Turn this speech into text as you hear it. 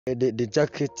The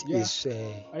jacket is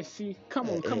I see.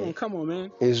 Come on,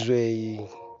 man. Is $100.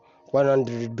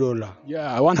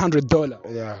 Yeah, $100.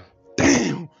 Yeah.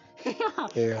 Damn.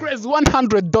 Yeah. Crazy,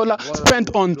 $100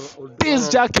 spent on this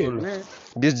jacket. Man.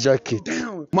 This jacket.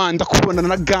 Damn. Man, ndakubona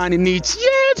nagani niki.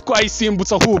 Yeah,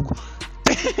 twayisimbutsa ahubwo.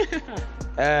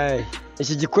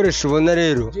 Iki gikoresho ubona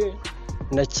rero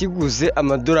nakiguze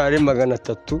amadolari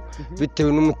 300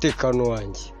 bitewe n'umutekano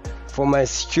wanjye for my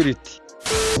security.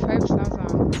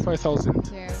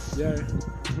 5,000. Yes. Yeah.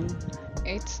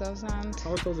 8,000.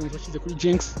 4,000 washyize kuri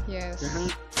Jinx. Yes.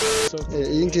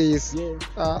 Iyi ngiyi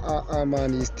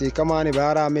mani isiteka mani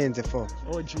baramenze fo.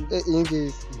 Iyi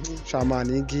ngiyi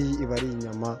shamani iyi ngiyi iba ari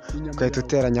inyama ugahita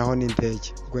uteranyaho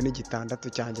n'indege ubwo ni gitandatu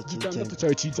cyanjye kijyanye.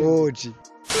 Oji.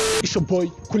 It's your boy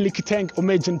Kulikiteng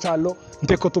Omejen Jalo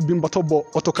Ndekoto Bimbatobo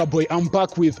Otoka boy. I'm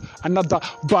back with another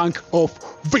bank of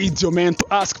video, man, to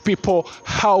ask people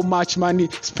how much money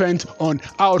spent on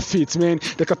outfits, man.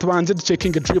 Rekatubanze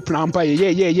checking a drip number. Yeah.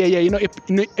 You know,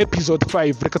 episode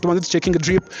 5. Rekatubanze checking a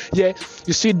drip. Yeah,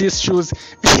 you see these shoes.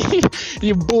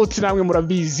 You bought namwe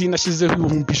murabizi nashizeho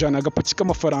ibihumbi 100 agapaki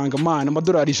k'amafaranga man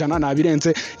amadolari 100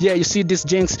 nabirenze. Yeah, you see this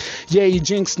Jinx. Yeah, iyi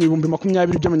Jinx ni ibihumbi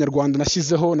 20 by'amanyarwanda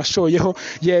nashizeho nashoyeho.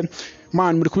 Yeah,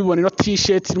 man, muri kubibona ino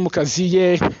t-shirt iri mu kazi.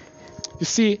 Yeah, you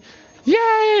see,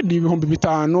 yeah, ni ibihumbi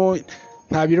 5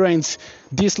 nta birenze.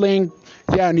 This link,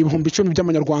 yeah, ni ibihumbi 10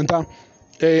 by'amanyarwanda.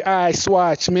 Ice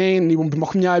watch, man, ni ibihumbi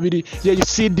 20. Yeah, you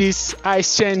see this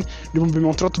ice chain ni ibihumbi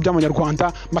 30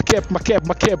 by'amanyarwanda. My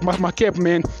cap,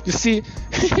 man, you see.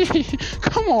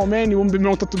 Come on, man, ni ibihumbi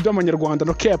 30 by'amanyarwanda.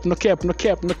 No cap.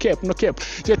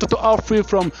 Yeah, total outfit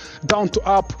from down to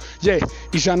up. Yeah,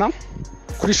 ijana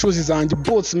kuri shoes zanjye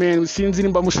boots, man, sinzi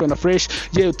nimba mushona fresh.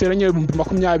 Yeah, uteranye ibihumbi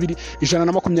 20,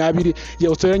 120.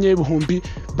 Yeah, uteranye ibihumbi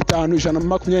 5,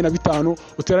 125.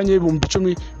 Uteranye ibihumbi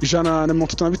 10,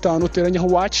 135. Uteranyeho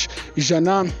watch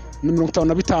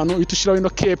 155. Itushiraho ino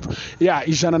cape ya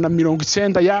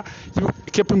 190. ya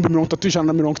cape 30,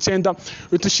 190.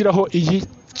 Itushiraho iyi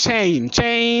chain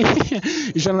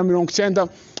 190.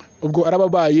 ubwo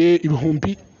arababaye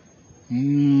ibihumbi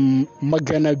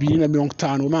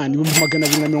 250, man. Ibihumbi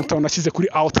 250 nashyize kuri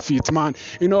outfit, man.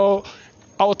 You know,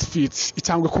 outfits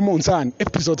icyangwe kumunzani.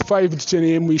 Episode 5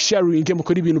 dukeneye mu sharing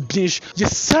mukora ibintu byinshi.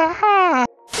 Yes sir.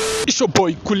 It's your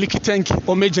boy Kulikiteng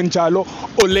Omejen Jalo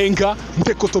OLENGA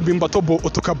Ndekoto Bimbatobo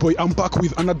Otoka boy. I'm back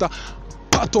with another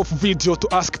part of video to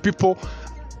ask people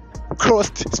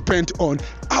cost spent on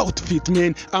outfit,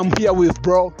 man. I'm here with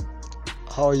bro.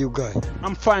 How are you guys?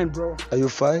 I'm fine, bro. Are you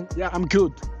fine? Yeah, I'm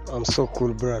good. I'm so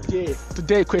cool, brother. Yeah.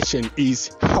 Today's question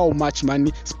is how much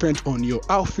money spent on your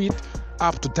outfit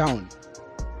up to down?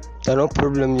 No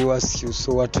problem you ask you,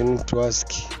 so what you need to ask?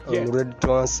 Yeah. I'm ready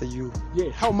to answer you. Yeah,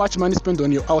 how much money spent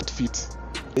on your outfit?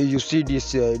 You see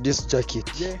this jacket?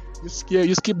 Yeah,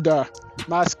 you skip the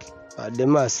mask. The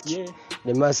mask? Yeah.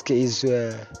 The mask is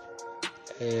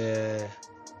 200.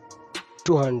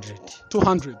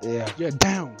 200? Yeah. Yeah,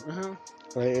 down.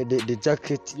 The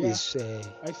jacket is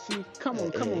I see. Come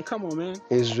on, man.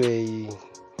 Is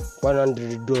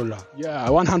 $100. Yeah,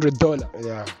 $100.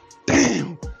 Yeah.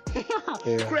 Damn.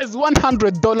 Yeah. Crazy,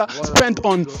 $100 spent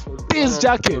on this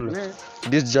jacket, man.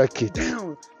 This jacket.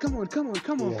 Damn. Come on,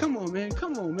 man.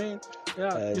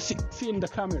 Yeah, you see in the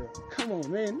camera. Come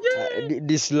on, man. Yeah.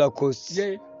 This la costs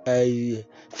 $50.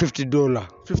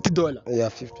 $50. Yeah,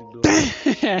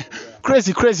 $50.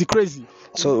 Crazy.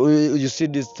 So you see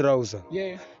this trouser?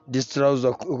 Yeah. This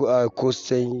trouser costs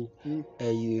 $15.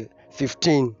 Yeah.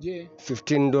 $15.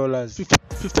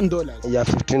 $15. Yeah,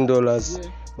 $15. Yeah.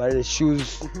 But the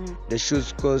shoes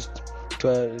cost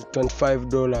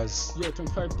 $25. Yeah,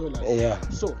 $25. Yeah.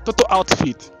 So total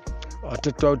outfit.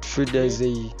 Total outfit there's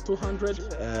a 200.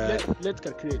 Let's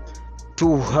calculate.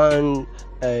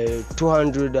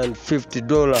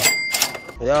 $250.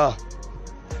 Yeah.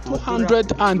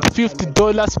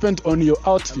 $250 spent on your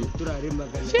outfit.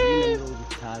 Yeah.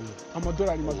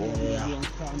 Amadolari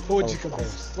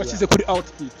 250. Washyize kuri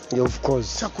outfit. Yeah, of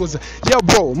course. Chakoza. Yeah,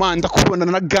 bro, man, ndakubona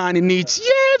nagani niki.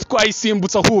 Yeah,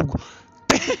 twayisimbutsa ahubwo.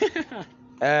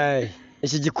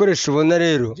 Iki gikoresho ubona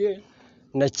rero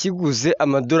nakiguze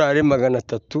amadolari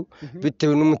 300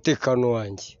 bitewe n'umutekano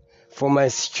wanjye for my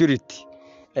security.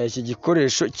 Iki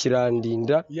gikoresho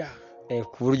kirandinda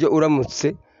ku buryo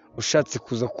uramutse ushatse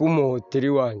kuza kumuhoteli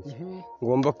wanjye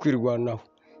ngomba kwirwanaho.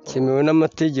 Cyemewe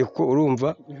n'amategeko,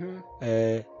 urumva.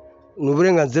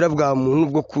 N'uburenganzira bwa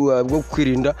muntu bwo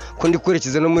kwirinda ko ndi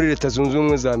kwerekeza no muri Leta Zunze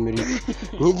Ubumwe za Amerika.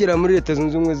 Nkigera muri Leta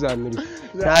Zunze Ubumwe za Amerika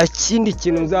nta kindi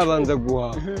kintu nzabanza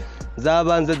guhaha.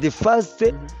 Nzabanza the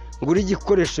first ngura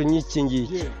igikoresho nk'iki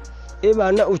ngiki.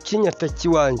 ebana ukinyataki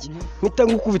wanjye mpita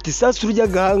ngukubita isasu urya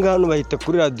gahanga hano bahita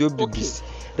kuri radio BBC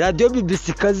radio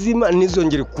BBC kazima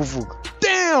nizongere kuvuga.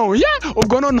 Damn, yeah.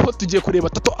 Ubwo noneho tugiye kureba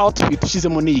Toto outfit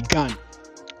ushizemo ni igani.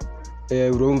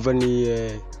 Urumva ni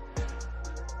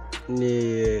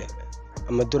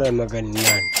amadolari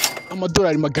 $800.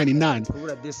 Amadolari $800.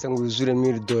 Ubura desa ngo yuzure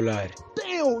 $1000.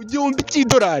 Damn, igihumbi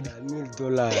cy'idolari.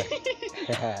 $1000.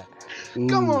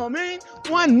 Come on, man.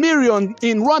 1 million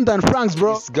in Rwandan francs,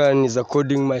 bro. This gun is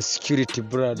according my security,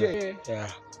 brother. Yeah.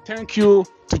 Thank you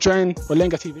to join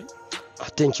Olenga TV.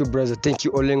 Thank you, brother. Thank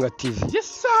you, Olenga TV. Yes,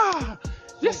 sir.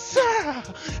 Yes, sir.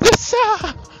 Yes,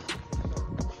 sir.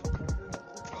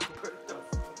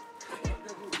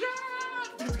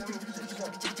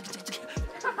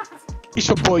 It's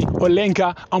your boy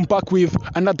Olenga. I'm back with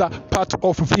another part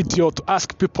of video to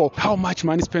ask people how much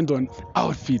money spent on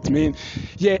outfit, man.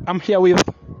 Yeah, I'm here with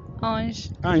Ange.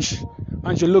 Ange,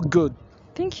 you look good.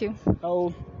 Thank you.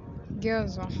 Oh,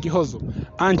 Gihozo.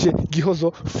 Ange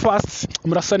Gihozo, fast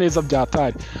murasa neza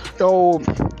byatari. Oh,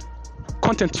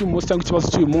 content y'umunsi cyangwa ikibazo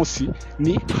cy'umunsi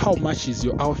ni how much is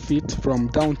your outfit from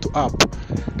down to up.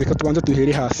 Reka tubanze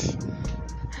duhere hasi.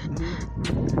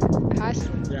 Hasi?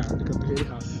 Yeah, reka duhere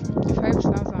hasi.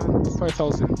 5,000.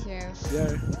 5,000. Yes.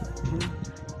 Yeah.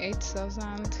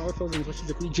 8,000. 5,000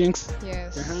 washize kuri Jinx.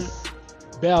 Yes.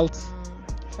 Belt.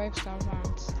 5,000.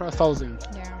 5,000.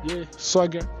 Yeah.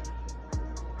 Swagger.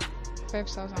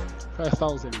 5,000.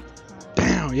 5,000.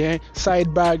 Damn, yeah.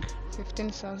 Side bag.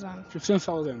 15,000.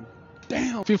 15,000.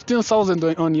 Damn. 15,000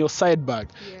 on your side bag.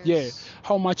 Yes. Yeah.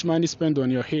 How much money spent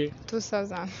on your hair?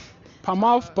 2,000. Per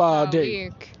month, per day?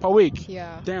 Week. Per week?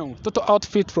 Yeah. Damn. Total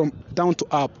outfit from down to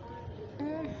up.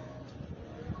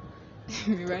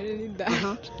 We really need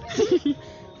that.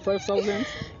 5,000?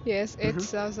 Yes,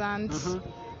 8,000.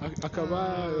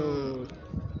 Akaba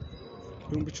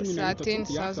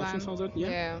 13,000.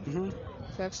 Yeah.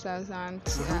 5,000.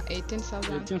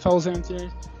 18,000. 18,000, yeah.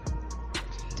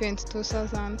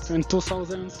 22,000.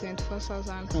 22,000.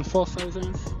 24,000.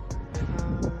 24,000.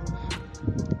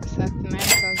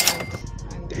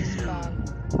 39,000. And this bag.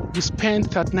 You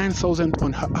spent 39,000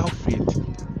 on her outfit.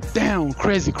 Damn,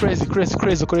 crazy.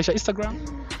 Koresha Instagram?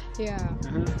 Yeah.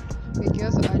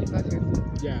 Because Aliva Viva.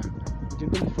 Yeah.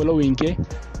 Ugende following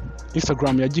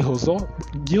Instagram ya Gihozo.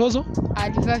 Gihozo?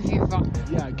 Aliva Viva.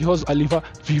 Yeah, Gihozo Aliva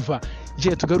Viva.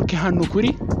 Je tugaruke hano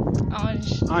kuri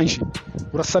Ange.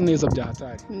 Urasa neza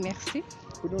byahatari. Merci.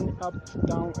 Kuri up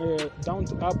down down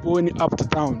to up when up to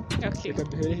down. Okay. Reka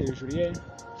duhere hejuru, yeah.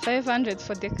 500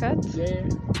 for the card. Yeah.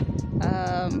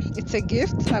 It's a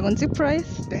gift. Nagonzi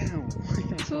price. Damn.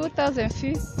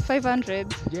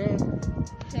 2,500. Yeah.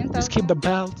 10,000. Just keep the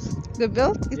belt. The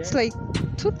belt, it's Yeah. like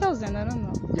 2,000. I don't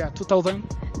know. Yeah, 2,000.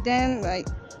 Then like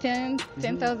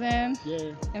 10,000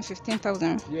 Yeah. and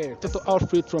 15,000. Yeah. Total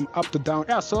outfit from up to down.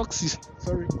 Yeah, socks.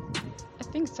 Sorry. I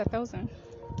think it's 1,000.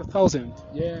 1,000.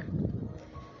 Yeah.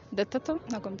 The total?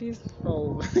 Nagonbiz.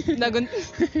 Oh. Nagon.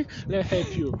 Let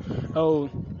help you. Oh.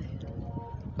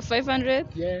 500.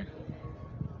 Yeah.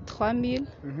 3,000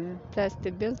 plus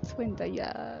the belt when the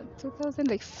 2,000,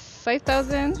 like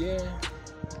 5,000. Yeah.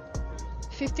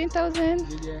 15,000.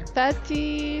 Yeah.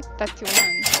 30,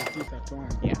 31. 31.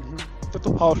 Yeah.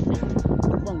 Total outfit.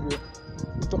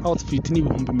 Total outfit ni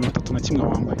ibihumbi 31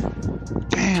 wambaye.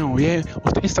 Damn, yeah.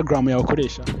 Ufite Instagram yawe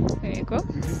ukoresha? Yego.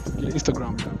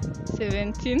 Instagram yawe.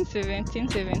 17.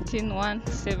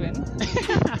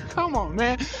 Come on,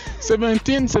 man.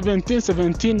 17.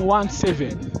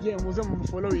 Yeah, muze mu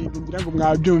following ngira ngo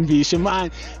mwabyumvishe,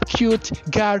 man. Cute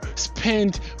girl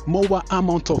spend more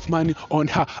amount of money on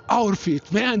her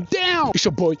outfit, man. Damn. It's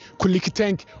your boy Kuliki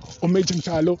Tank Omejin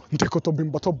Talo Ndekoto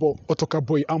Bimbatobo Otoka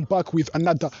Boy. I'm back with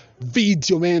another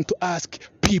video, man, to ask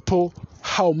people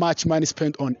how much money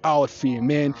spent on outfit,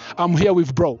 man. I'm here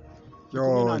with bro.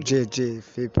 Yo, JJ,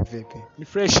 vipi. Ni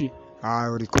freshi.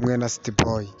 Uri kumwe na City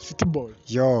Boy. City Boy.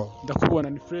 Yo. Ndakubona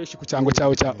ni fresh ku cyango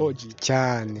cyawe cya OG.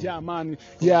 Cyane. Yeah, man.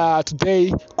 Yeah,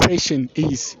 today question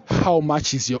is how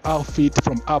much is your outfit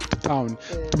from up to down?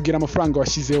 Tubwira amafaranga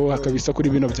washizeho hakabisa kuri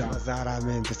bino byawe.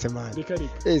 Zaramenze se man. Reka.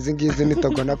 Izi ngizi ni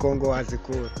Togo na Congo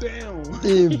wazikura. Damn.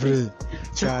 Ibre.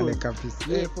 Cyane kabisa.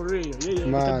 Yeah, for real. Yeah.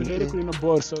 Man. Reka kuri no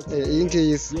boss. Iyi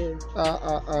ngizi.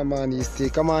 Man,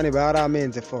 istika man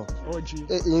baramenze fo. OG.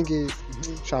 Iyi ngizi.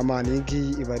 Shaman iyi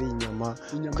ngiyi ibari inyama. inyama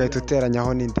ugahita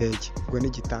uteranyaho n'indege ubwo ni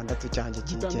gitandatu cyanjye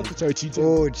kigenda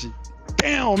oji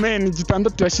damn man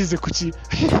gitandatu yashyize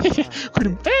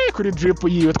kuri drip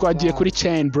yiwe twagiye kuri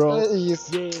chain bro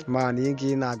man iyi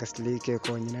ngiyi ni agasilike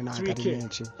konyine ntabwo ari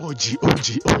menshi oji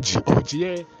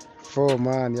yeah fo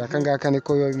man yaka ngaka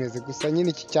niko biba bimeze gusa nyine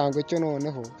iki cyangwe cyo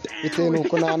noneho bitewe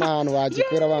nuko nta n'ahantu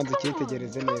wagikora abanza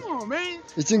ukitegereze neza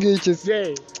iki ngiki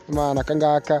man aka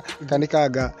ngaka kandi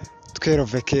kaga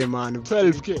 12k man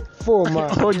 12k fo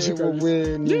man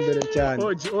wowe ni imbere cyane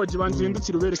oji banze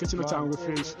hindukira ubereke kino cyangwe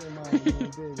fresh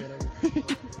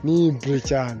ni imbere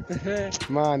cyane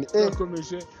man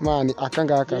man aka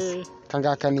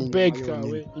ngaka ni bag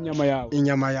kawe inyama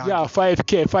yawe ya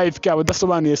 5k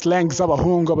abadasobanuye slang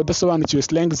z'abahungu abadasobanukiwe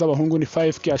slang z'abahungu ni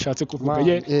 5k ashatse kuvuga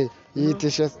iyi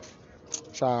t-shirt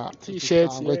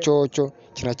cyo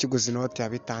kinakiguza inoti ya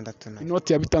 6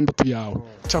 inoti ya 6 yawe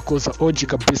cyakoza oji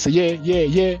kabisa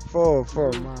yeah fo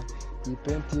man iyi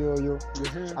penti yoyo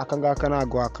aka ngaka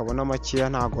ntago wakabona makiya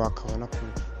ntago wakabona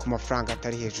ku mafaranga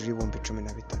atari hejuru y'ibihumbi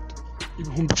 13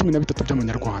 ibihumbi 13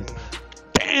 by'amanyarwanda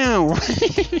damn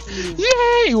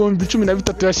yeah ibihumbi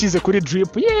 13 yashyize kuri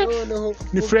drip yeah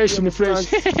ni fresh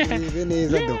irebe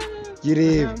neza do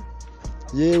irebe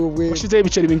yewe washizeho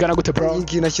ibiceri bingana gute bro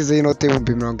iyi nashyizeho inote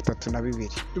y'ibihumbi 32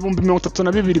 ibihumbi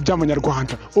 32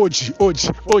 by'amanyarwanda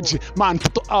oji man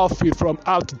total outfit from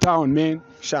out to down man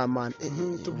shaman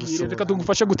tubwire reka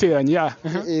tugufashe guteranya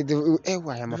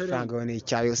aya mafaranga yo ni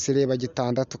icyayo sereba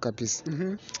gitandatu kabisa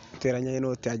teranya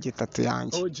inote ya gitatu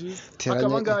yanjye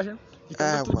teranya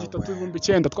gitatu ibihumbi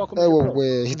 9 twakomeye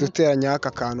wowe hiduteranya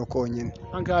aka kantu konyine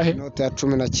angahe inote ya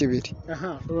 12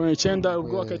 9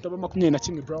 ubwo akahita aba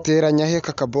 21 bro teranya he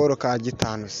kakaboro ka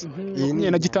 5 iyi ni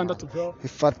 16 bro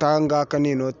ifata ngaka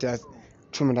ni inote ya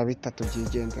 13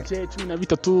 byigendera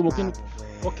 13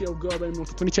 okay ubwo abaye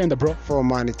 39 bro fo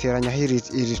man teranya iri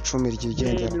 10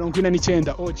 ryigendera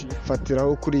 49 oji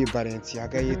fatiraho kuri balance ya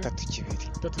gaye 32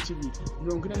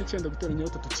 49 guteranya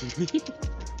 32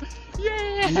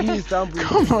 yeah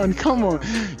come on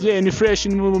yeah ni fresh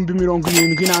ni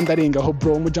 70 n'andarenga ho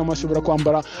bro mujama ashobora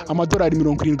kwambara amadolari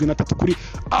 73 kuri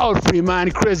all free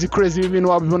man crazy ibintu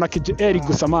wabibona KJR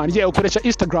gusa man yeah ukoresha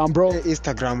Instagram bro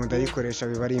Instagram ndayikoresha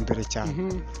bibari imbere cyane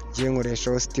giye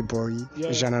nkoresha host boy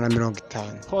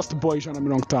 150 host boy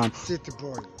 150 city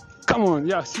boy come on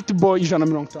yeah city boy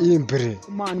 150 imbere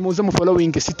man muze mu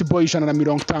following city boy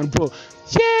 150 bro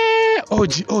yeah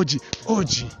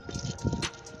oji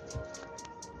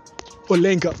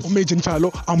Olenga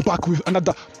Chalo. I'm back with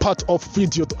another part of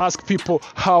video to ask people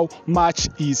how much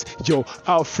is your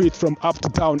outfit from up to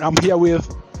down. I'm here with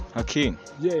Hakim.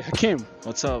 Yeah, Hakim.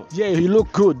 What's up? Yeah, you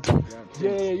look good.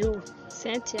 Yeah, you.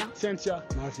 Cynthia.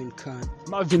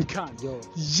 Marvin Khan. Yo.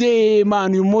 Yeah,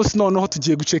 man, you must know how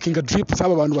tugiye gucekinga drip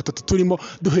z'aba bantu batatu turimo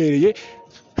duhereye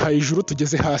hejuru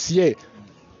tugeze hasi ye.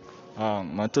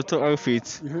 My total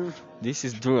outfit. This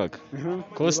is drug.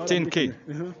 Cost 10k.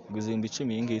 Guza ibihumbi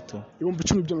 10 y'ingito. Ibihumbi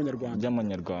 10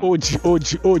 by'amanyarwanda.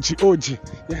 Oji.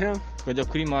 Yeah. Tukajya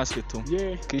kuri mask tu.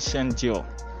 Yeah. Christian Dior.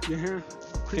 Yeah.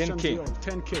 10k.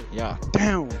 Yeah.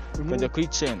 Damn. Tukajya kuri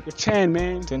chain. The chain,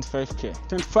 man.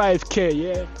 25k.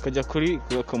 Yeah. Tukajya kuri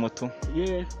komoto.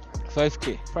 Yeah.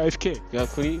 5k. Tukajya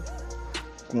kuri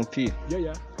kumupira.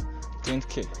 Yeah.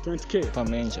 20k.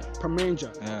 Pamenja.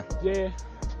 Yeah.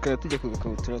 Tukajya tujya ku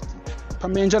kabutura.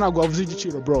 Pamenja ntabwo wavuze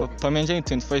igiciro bro. Pamenja ni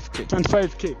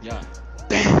 25k. Yeah.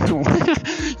 Damn.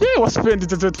 Yeah, was spending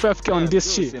 25k on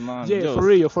this shit. Yeah,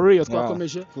 for real.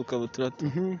 Twakomeje. Kabutura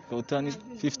ni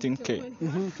 15k.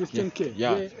 15k.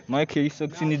 Yeah. Mike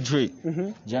Socks ni Dre.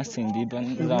 Justin Bieber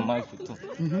za Mike tu.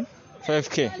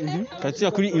 5k.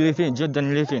 Kati kuri 11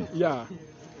 Jordan 11. Yeah.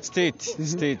 State.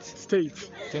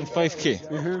 25k.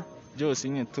 Jose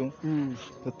nyine tu.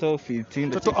 Total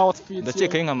outfit.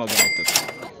 Ndakeka inka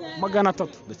 300.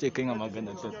 Ndakeka inka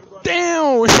 300.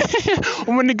 Damn.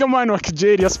 Umuniga man wa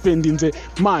Kigali spendinze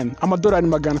man amadolari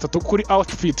 300 kuri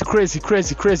outfit.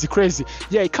 Crazy.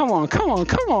 Yeah, come on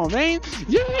man.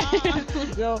 Yeah.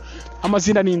 Yo,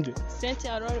 amazina ninde?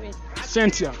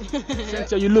 Cynthia,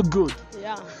 you look good.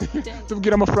 Yeah.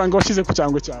 Tubwira amafaranga washize ku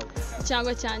cyangwe cyawe.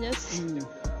 Cyangwe cyane.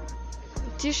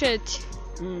 T-shirt.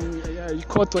 Yeah,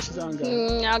 ikote washize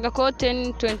angahe? Agakote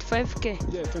ni 25k.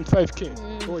 Yeah, 25k.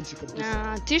 Oji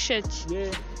kabisa. T-shirt.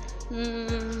 Yeah.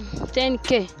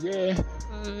 10k. Yeah.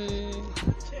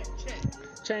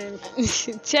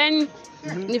 Chain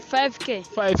ni 5k.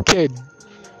 5k.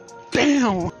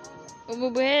 Damn. Ubu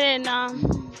buherena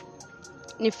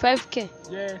ni 5k.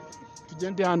 Yeah.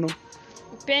 Tugende hano.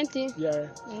 Painting. Yeah.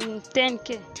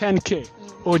 10K. 10K.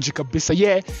 OG kabisa.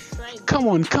 Yeah. Come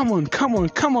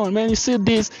on, man. You see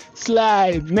this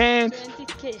slide, man.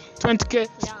 20K. 20K Yeah.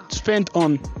 spent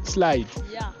on slide.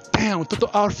 Yeah. Damn, total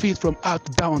outfit from up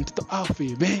to down. Total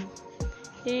outfit, man.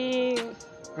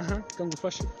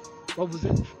 Kangufashe. Wavuze.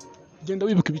 Genda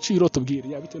wibuka ibiciro tubwire.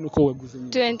 Ya bitewe nuko waguze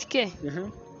nyine. 20K.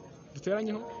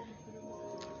 Duteranyeho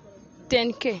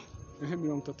 10K.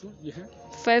 30. Yeah.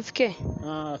 5K.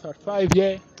 5,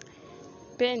 yeah.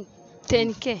 Pen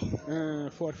 10K.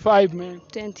 5, man.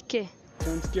 20K.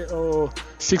 20K. Oh,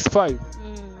 6, 5.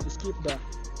 Skip that.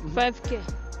 5K.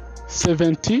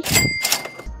 70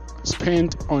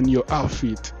 spend on your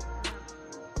outfit.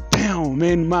 Damn,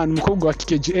 man, umukobwa wa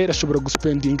KGL ashobora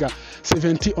guspendinga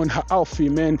 70 on her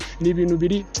outfit, man. Ni ibintu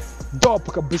biri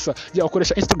dope kabisa. Ya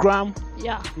ukoresha Instagram?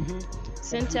 Yeah.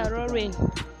 Cynthia Rolling.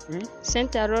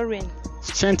 Cynthia Rolling.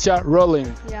 Cynthia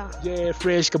Rolling. Yeah. Yeah,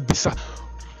 fresh kabisa.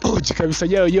 OG kabisa.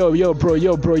 Yo,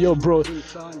 bro.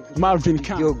 Marvin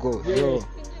Khan. Yo.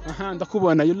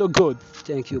 Ndakubona, you look good.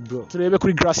 Thank you, bro. Turebe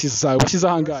kuri glasses zawe. Washyize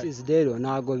ahangahe? Glasses rero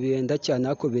ntago bihenda cyane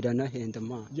ariko biranahenda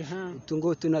man. Utu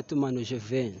ngutu natumanuje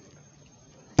 20.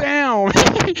 Damn.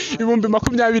 Ibihumbi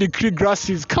 20 kuri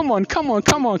glasses. Come on.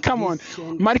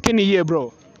 Marike ni ye,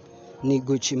 bro. Ni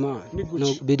Gucci man. Gucci.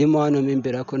 No, birimo hano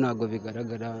imbere ako ntago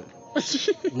bigaragara.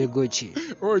 Ni Gucci.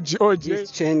 OG.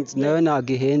 This chain nayo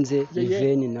ntago ihenze, ni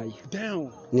 20 nayo. Damn.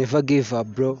 Never give up,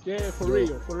 bro. Yeah, for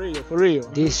real.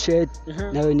 This shirt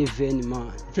nayo ni 20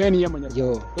 man. 20 y'amanyarwanda.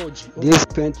 Yo. OG. This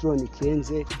pantro ni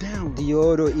kenze. Damn.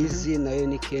 Dioro easy nayo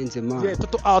ni kenze man. Yeah,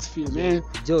 total outfit, man.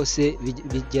 Byose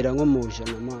bigera nko mu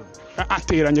ijana man.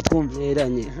 Ateranye twumve.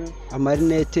 Neranye.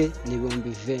 Amarinete ni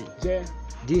 20. Yeah.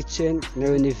 This chain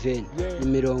nayo ni 20.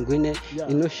 Ni 40.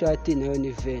 Yeah. Ino shati nayo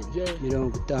ni 20. Yeah.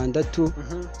 60.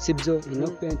 Sibyo ino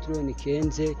pantro ni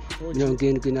kenze.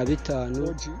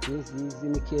 75. Izi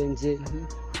ni kenze.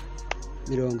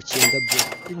 90 bro.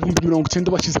 Ibihumbi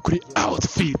 90 bashyize kuri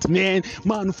outfit,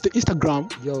 man ufite Instagram?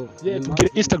 Yo. Yeah,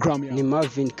 tubwire Instagram ya. Ni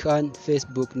Marvin Khan,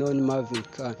 Facebook no ni Marvin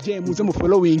Khan. Yeah, muze mu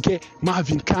following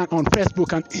Marvin Khan on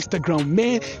Facebook and Instagram,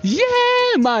 man.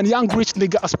 Yeah, man, young rich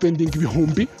nigga spending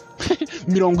ibihumbi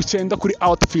 90 kuri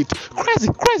outfit. Crazy,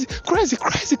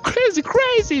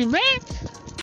 man.